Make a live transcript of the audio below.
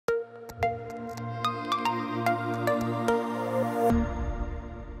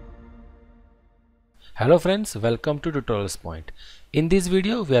Hello friends, welcome to Tutorials Point. In this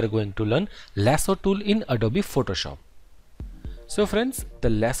video we are going to learn Lasso tool in Adobe Photoshop. So friends,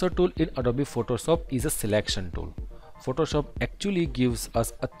 the Lasso tool in Adobe Photoshop is a selection tool. Photoshop actually gives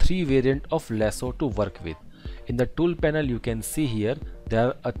us a 3 variant of lasso to work with. In the tool panel you can see here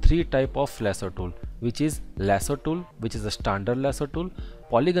there are 3 type of lasso tool, which is lasso tool, which is a standard lasso tool,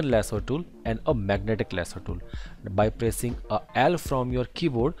 polygon lasso tool and a magnetic lasso tool. By pressing a L from your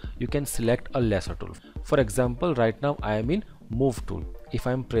keyboard you can select a lasso tool. For example, right now I am in move tool. If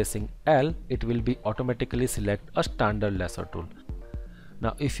I am pressing L, it will be automatically select a standard lasso tool.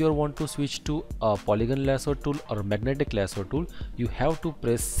 Now if you want to switch to a polygon lasso tool or magnetic lasso tool, you have to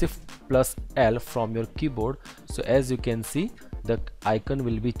press Shift plus L from your keyboard. So as you can see, the icon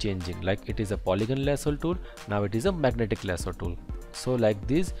will be changing, like it is a polygon lasso tool, now it is a magnetic lasso tool. So like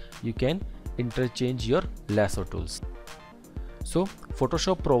this you can interchange your lasso tools. So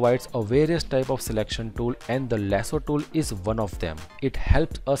Photoshop provides a various type of selection tool and the lasso tool is one of them. It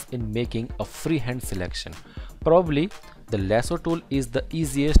helps us in making a freehand selection. Probably the lasso tool is the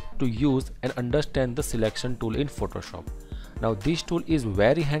easiest to use and understand the selection tool in Photoshop. Now this tool is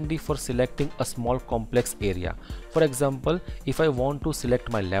very handy for selecting a small complex area. For example, if I want to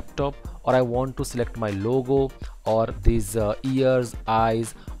select my laptop or I want to select my logo or these ears,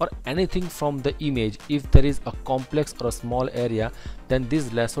 eyes or anything from the image, if there is a complex or a small area, then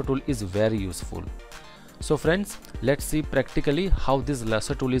this lasso tool is very useful. So friends, let's see practically how this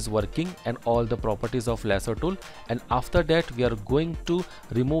lasso tool is working and all the properties of lasso tool, and after that we are going to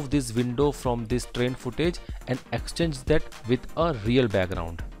remove this window from this train footage and exchange that with a real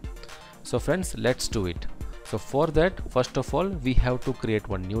background. So friends, let's do it. So for that, first of all we have to create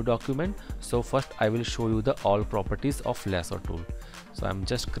one new document. So first I will show you the all properties of lasso tool. So I'm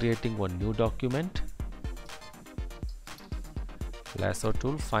just creating one new document. Lasso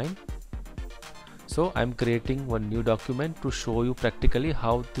tool, fine. So I'm creating one new document to show you practically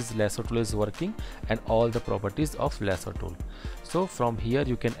how this lasso tool is working and all the properties of lasso tool. So from here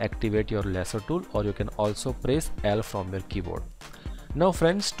you can activate your lasso tool or you can also press L from your keyboard. Now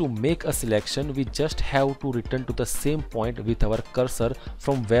friends, to make a selection we just have to return to the same point with our cursor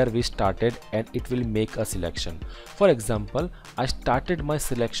from where we started and it will make a selection. For example, I started my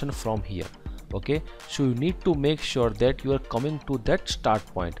selection from here. Okay, so you need to make sure that you are coming to that start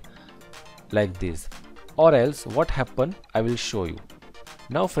point like this, or else what happen I will show you.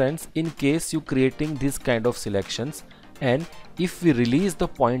 Now friends, in case you creating this kind of selections and if we release the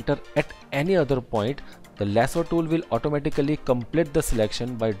pointer at any other point, the lasso tool will automatically complete the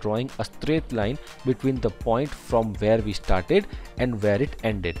selection by drawing a straight line between the point from where we started and where it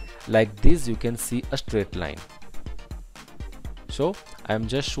ended. Like this you can see a straight line. So I am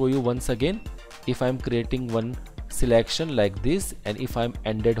just show you once again. If I am creating one selection like this and if I'm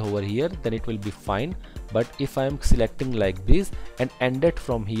ended over here, then it will be fine. But if I am selecting like this and ended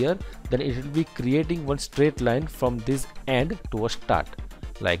from here, then it will be creating one straight line from this end to a start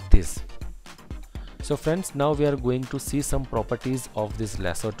like this. So friends, now we are going to see some properties of this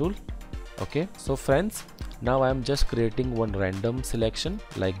lasso tool. Okay, so friends, now I am just creating one random selection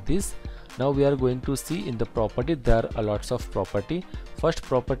like this. Now we are going to see in the property there are lots of property. First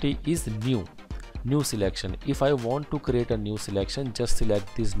property is new selection. If I want to create a new selection, just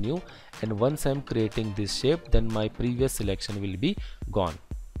select this new, and once I'm creating this shape, then my previous selection will be gone.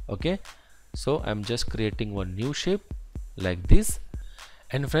 Okay, so I'm just creating one new shape like this.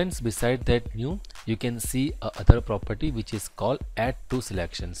 And friends, beside that new, you can see other property which is called add to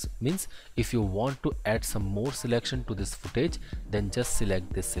selections. Means if you want to add some more selection to this footage, then just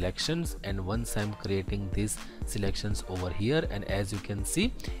select these selections, and once I'm creating these selections over here, and as you can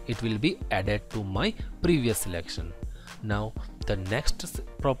see it will be added to my previous selection. Now the next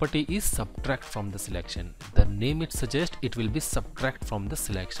property is subtract from the selection. The name it suggests, it will be subtract from the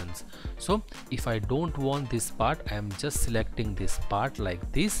selections. So if I don't want this part, I am just selecting this part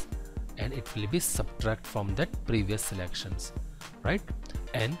like this and it will be subtract from that previous selections, right?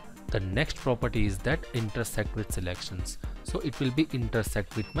 And the next property is that intersect with selections. So it will be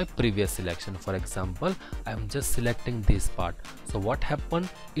intersect with my previous selection. For example, I am just selecting this part. So what happened?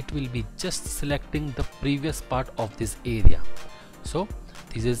 It will be just selecting the previous part of this area. So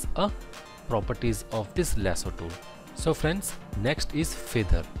this is a properties of this lasso tool. So friends, next is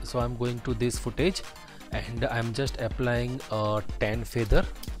feather. So I'm going to this footage and I'm just applying a 10 feather,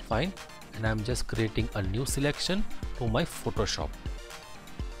 fine, and I'm just creating a new selection to my Photoshop.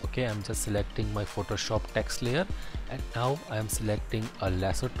 Okay, I'm just selecting my Photoshop text layer and now I am selecting a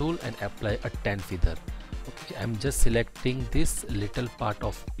lasso tool and apply a 10 feather. Okay, I'm just selecting this little part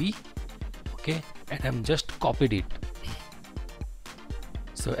of P. Okay, and I'm just copied it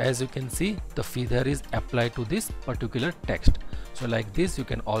So as you can see, the feather is applied to this particular text. So like this, you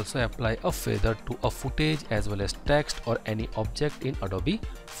can also apply a feather to a footage as well as text or any object in Adobe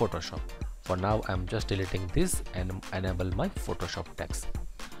Photoshop. For now, I'm just deleting this and enable my Photoshop text.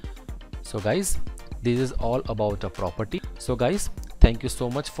 So guys, this is all about a property. So guys, thank you so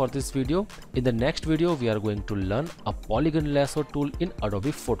much for this video. In the next video, we are going to learn a polygon lasso tool in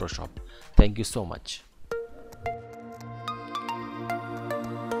Adobe Photoshop. Thank you so much.